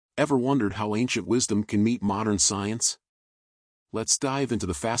Ever wondered how ancient wisdom can meet modern science? Let's dive into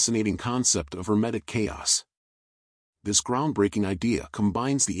the fascinating concept of Hermetic Chaos. This groundbreaking idea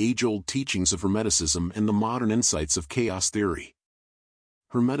combines the age-old teachings of Hermeticism and the modern insights of chaos theory.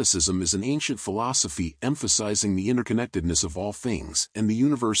 Hermeticism is an ancient philosophy emphasizing the interconnectedness of all things and the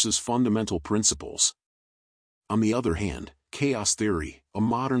universe's fundamental principles. On the other hand, chaos theory, a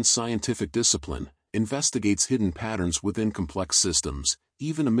modern scientific discipline, investigates hidden patterns within complex systems,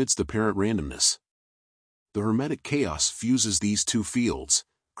 even amidst apparent randomness. The Hermetic Chaos fuses these two fields,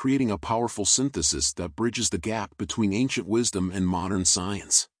 creating a powerful synthesis that bridges the gap between ancient wisdom and modern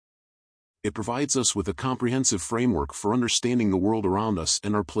science. It provides us with a comprehensive framework for understanding the world around us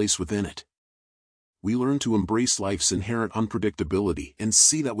and our place within it. We learn to embrace life's inherent unpredictability and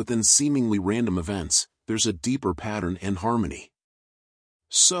see that within seemingly random events, there's a deeper pattern and harmony.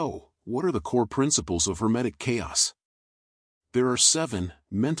 So, what are the core principles of Hermetic Chaos? There are 7: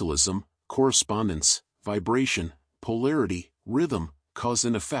 mentalism, correspondence, vibration, polarity, rhythm, cause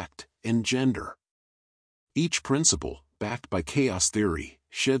and effect, and gender. Each principle, backed by chaos theory,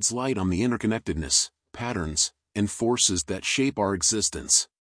 sheds light on the interconnectedness, patterns, and forces that shape our existence.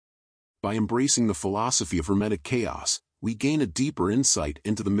 By embracing the philosophy of Hermetic Chaos, we gain a deeper insight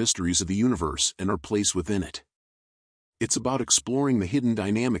into the mysteries of the universe and our place within it. It's about exploring the hidden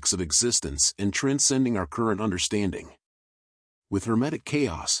dynamics of existence and transcending our current understanding. With Hermetic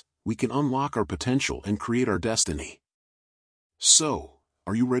Chaos, we can unlock our potential and create our destiny. So,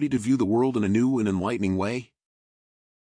 are you ready to view the world in a new and enlightening way?